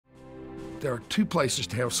there are two places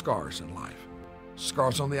to have scars in life.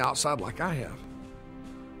 Scars on the outside like I have,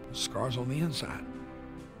 and scars on the inside.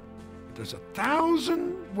 There's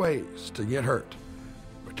 1,000 ways to get hurt,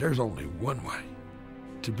 but there's only one way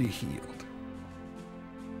to be healed.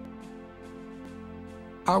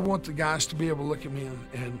 I want the guys to be able to look at me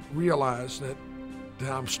and realize that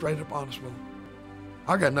I'm straight up honest with them.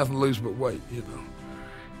 I got nothing to lose but weight, you know.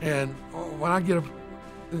 And when I get up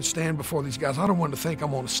and stand before these guys, I don't want to think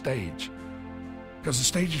I'm on a stage, because the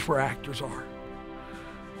stage is where actors are.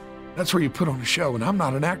 That's where you put on a show, and I'm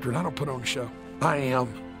not an actor and I don't put on a show. I am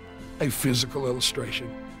a physical illustration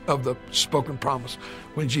of the spoken promise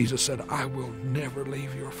when Jesus said, I will never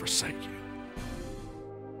leave you or forsake you.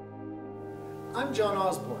 I'm John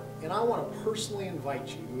Osborne, and I want to personally invite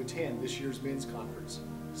you to attend this year's men's conference,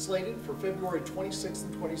 slated for February 26th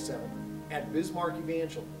and 27th at Bismarck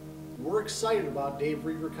Evangel. We're excited about Dave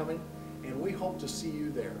Reaver coming, and we hope to see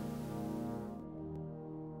you there.